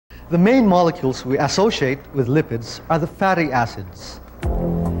The main molecules we associate with lipids are the fatty acids.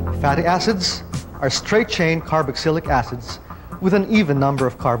 Fatty acids are straight-chain carboxylic acids with an even number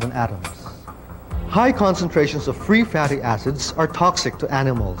of carbon atoms. High concentrations of free fatty acids are toxic to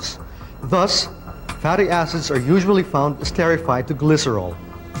animals. Thus, fatty acids are usually found esterified to glycerol.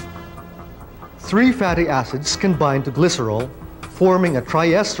 3 fatty acids can bind to glycerol, forming a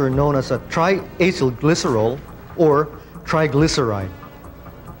triester known as a triacylglycerol or triglyceride.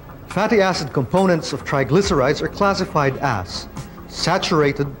 Fatty acid components of triglycerides are classified as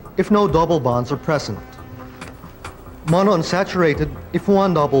saturated if no double bonds are present, monounsaturated if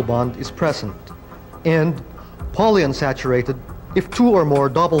one double bond is present, and polyunsaturated if 2 or more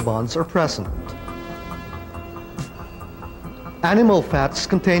double bonds are present. Animal fats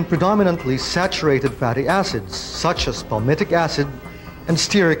contain predominantly saturated fatty acids such as palmitic acid and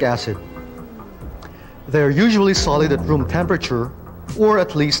stearic acid. They are usually solid at room temperature or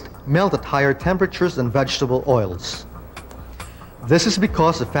at least melt at higher temperatures than vegetable oils. This is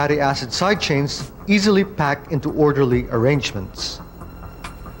because the fatty acid side chains easily pack into orderly arrangements.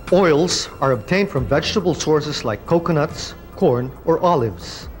 Oils are obtained from vegetable sources like coconuts, corn, or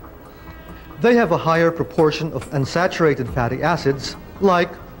olives. They have a higher proportion of unsaturated fatty acids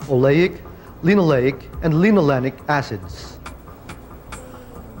like oleic, linoleic, and linolenic acids.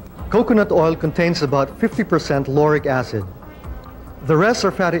 Coconut oil contains about 50% lauric acid. The rest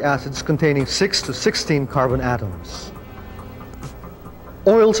are fatty acids containing 6 to 16 carbon atoms.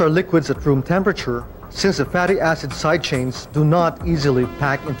 Oils are liquids at room temperature since the fatty acid side chains do not easily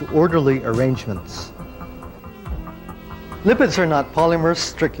pack into orderly arrangements. Lipids are not polymers,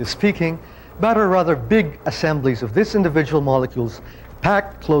 strictly speaking, but are rather big assemblies of these individual molecules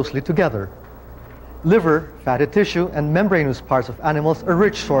packed closely together. Liver, fatty tissue, and membranous parts of animals are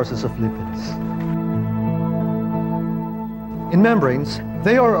rich sources of lipids. In membranes,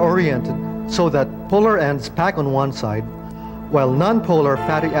 they are oriented so that polar ends pack on one side, while non-polar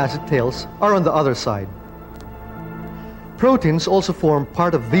fatty acid tails are on the other side. Proteins also form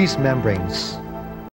part of these membranes.